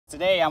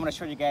Today I'm going to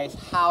show you guys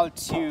how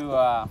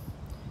to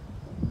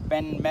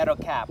bend metal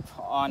cap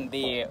on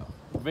the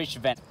ridge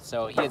vent.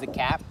 So here's the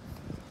cap.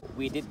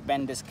 We did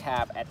bend this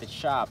cap at the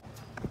shop.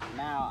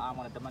 Now I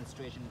want a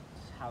demonstration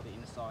how to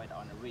install it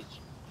on the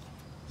ridge.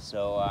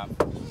 So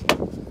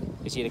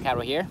you see the cap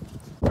right here.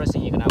 First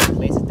thing, you're gonna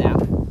place it down,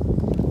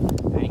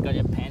 and you got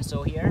your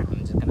pencil here. I'm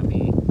just gonna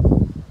be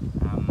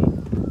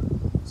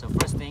so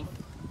first thing,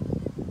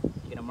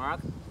 you're gonna mark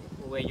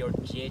where your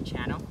J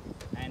channel,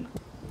 and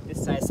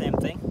this side same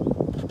thing.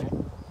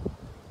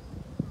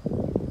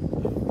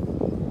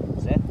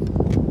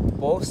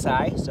 Both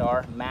sides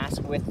are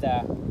masked with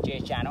the J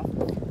channel,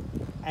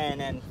 and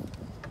then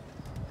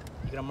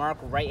you're gonna mark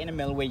right in the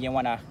middle where you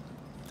wanna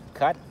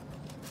cut.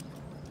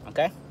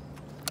 Okay,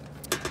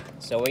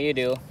 so what you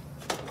do,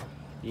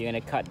 you're gonna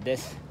cut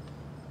this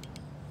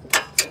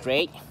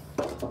straight.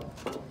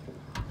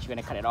 You're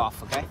gonna cut it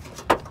off. Okay,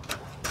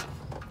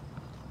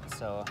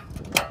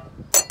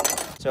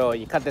 so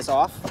you cut this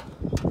off,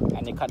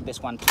 and you cut this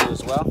one too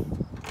as well.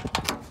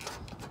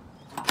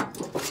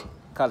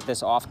 Cut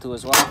this off too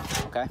as well.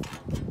 Okay,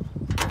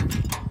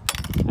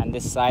 and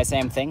this side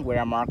same thing where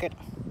I mark it.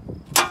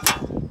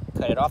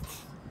 Cut it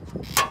off.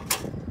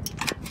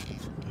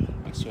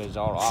 Make sure it's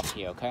all off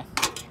here. Okay.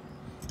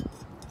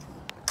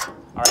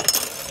 All right.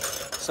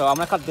 So I'm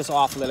gonna cut this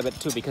off a little bit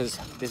too because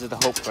this is the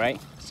hook, right?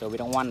 So we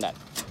don't want that.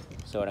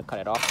 So I'm gonna cut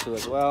it off too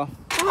as well.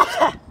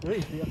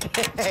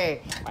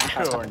 Hey,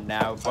 sure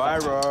now,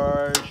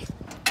 virus.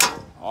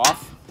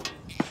 Off.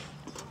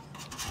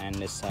 And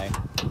this side.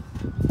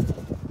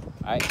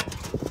 All right.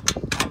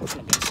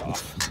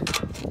 Off.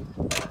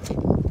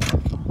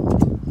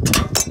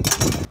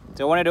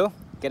 So what I do,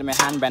 get my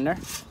hand bender.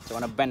 So I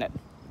want to bend it,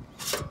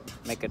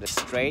 make it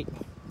straight.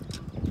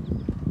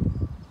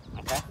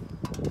 Okay.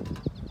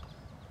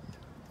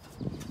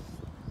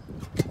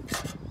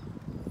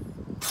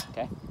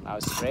 Okay, now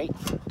it's straight.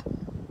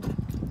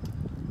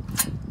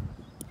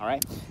 All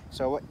right.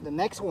 So the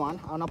next one,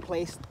 I want to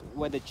place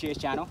where the J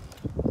channel.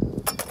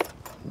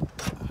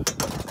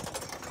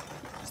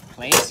 Just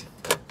place.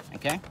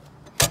 Okay.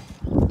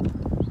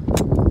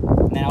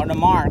 Now on the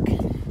mark,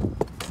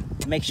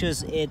 make sure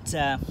it's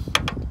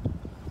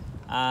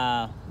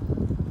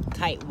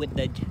tight with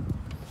the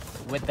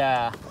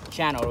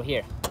channel over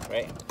here,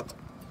 right?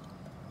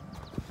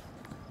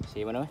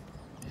 See what I mean?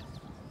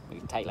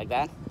 Make it tight like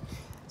that.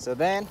 So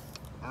then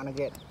I'm gonna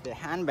get the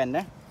hand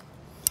bender.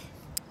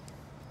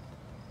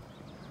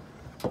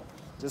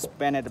 Just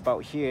bend it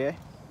about here.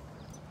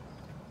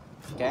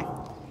 Okay.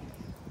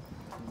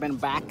 Bend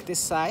back this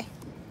side,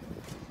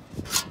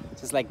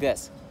 just like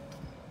this.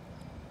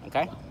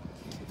 Okay,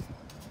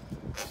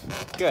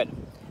 good.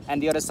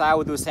 And the other side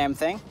will do the same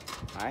thing.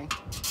 All right,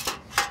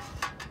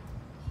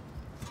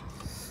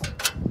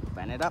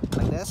 bend it up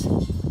like this.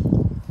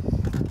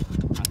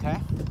 Okay,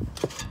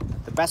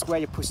 the best way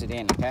you push it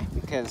in, okay,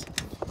 because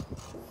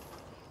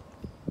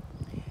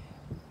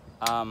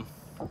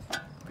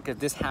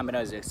this hammer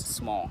is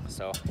small.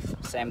 So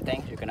same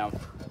thing, you're gonna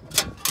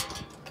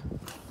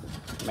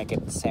make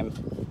it the same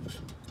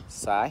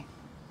side,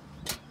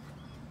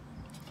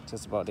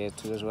 just about there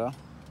too as well.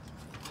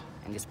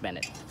 And just bend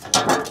it.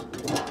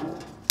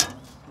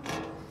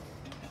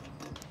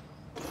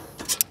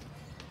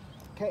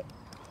 Okay,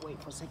 wait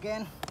for a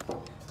second.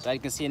 So as you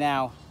can see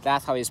now,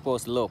 that's how it's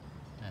supposed to look.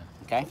 Yeah.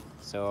 Okay,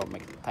 so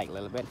make it tight a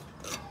little bit.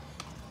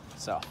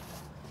 So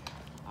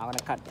I'm gonna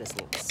cut this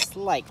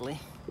slightly.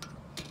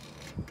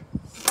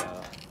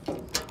 So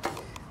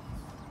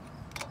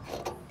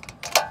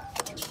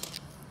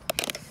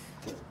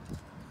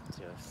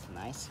just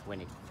nice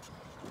when it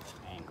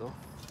angle.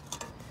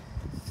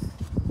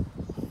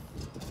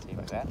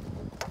 Like that.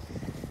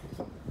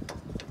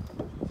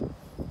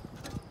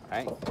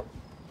 Alright,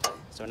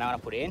 so now I'm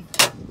gonna put it in.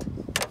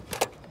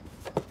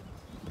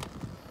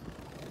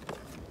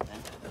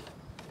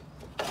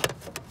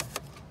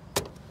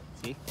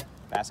 See,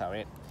 that's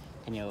alright.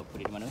 Can you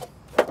put it in, Manu?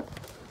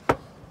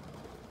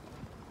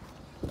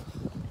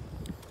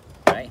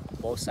 Alright,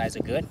 both sides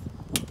are good.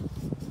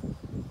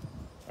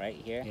 Right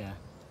here. Yeah.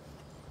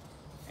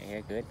 Right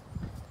here, good.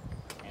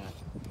 Hang on.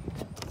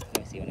 Let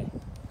me see what it is.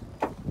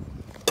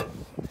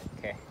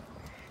 Okay,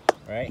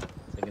 right, so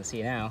you can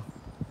see now,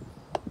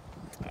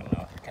 I don't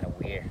know, it's kind of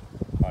weird,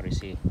 hard to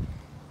see.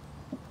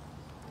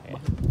 Yeah.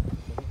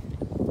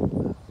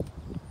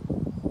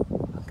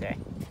 Okay,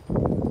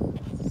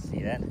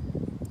 see that?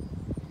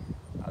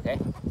 Okay,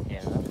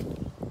 yeah,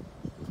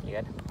 you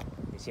good?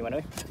 You see what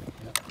I'm doing?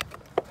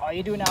 All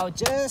you do now,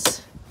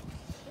 just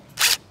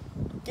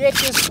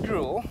get your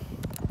screw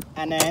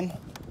and then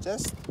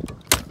just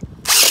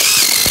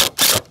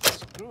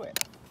screw it.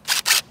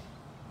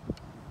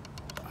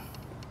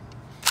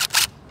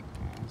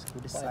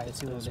 Screw this side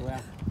too as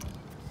well.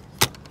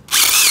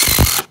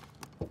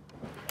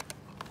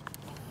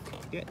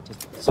 Good.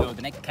 So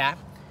the next cap,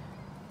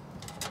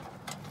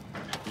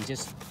 you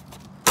just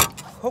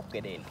hook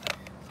it in.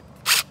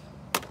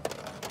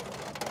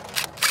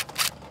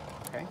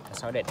 Okay,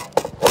 that's how it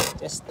is.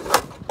 Just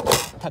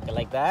tuck it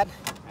like that,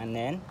 and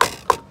then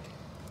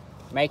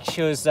Make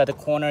sure the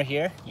corner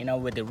here, you know,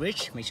 with the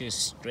ridge, make sure it's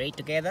straight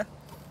together.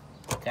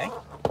 Okay,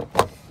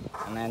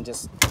 and then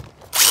just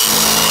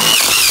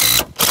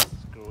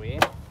screw in,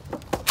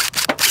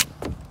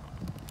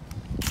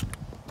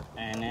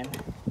 and then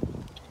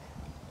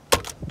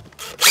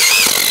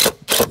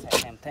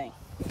same thing.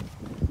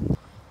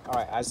 All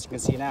right, as you can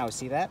see now,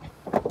 see that?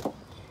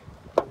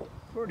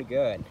 Pretty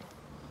good,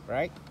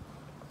 right?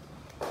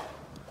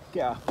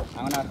 Yeah,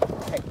 I'm gonna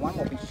take one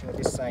more picture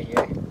this side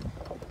here.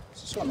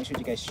 Just want to make sure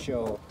you guys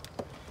show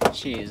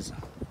cheese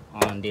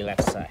on the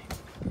left side.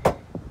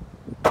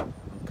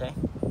 Okay,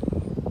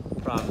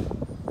 from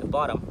the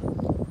bottom,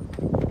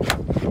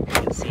 you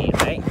can see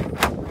it, right?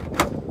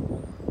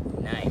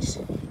 Nice.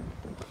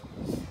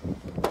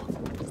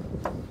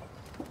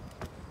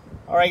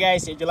 Alright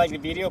guys, if you like the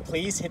video,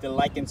 please hit the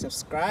like and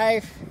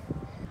subscribe.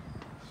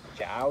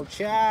 Ciao,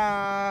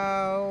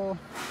 ciao.